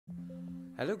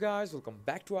Hello guys, welcome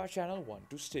back to our channel 1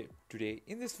 to Step. Today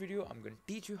in this video I'm going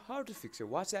to teach you how to fix your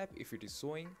WhatsApp if it is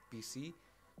showing PC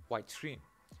white screen.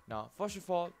 Now first of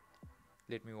all,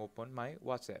 let me open my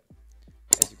WhatsApp.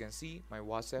 As you can see, my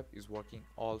WhatsApp is working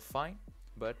all fine,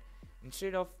 but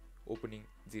instead of opening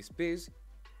this page,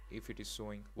 if it is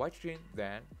showing white screen,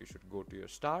 then you should go to your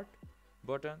start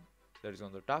button that is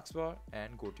on the taskbar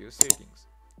and go to your settings,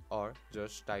 or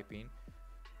just type in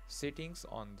settings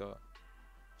on the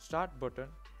start button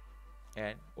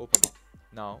and open it.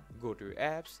 Now go to your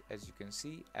apps, as you can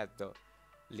see at the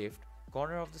left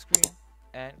corner of the screen,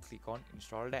 and click on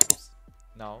installed apps.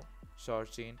 Now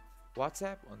search in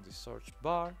WhatsApp on the search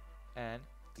bar and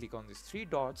click on these three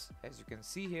dots as you can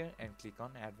see here and click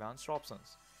on advanced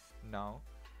options. Now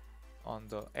on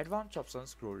the advanced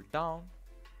options, scroll down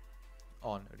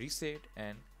on reset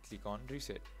and click on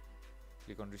reset.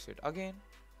 Click on reset again,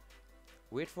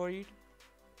 wait for it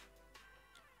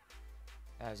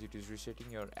as it is resetting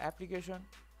your application.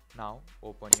 Now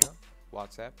open your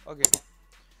WhatsApp again.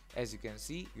 As you can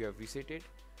see, you have resetted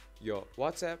your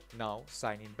WhatsApp. Now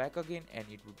sign in back again and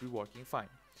it would be working fine.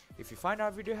 If you find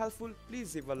our video helpful,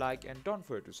 please leave a like and don't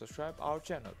forget to subscribe our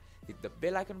channel. Hit the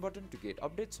bell icon button to get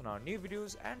updates on our new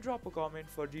videos and drop a comment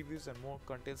for reviews and more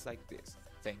contents like this.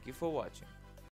 Thank you for watching.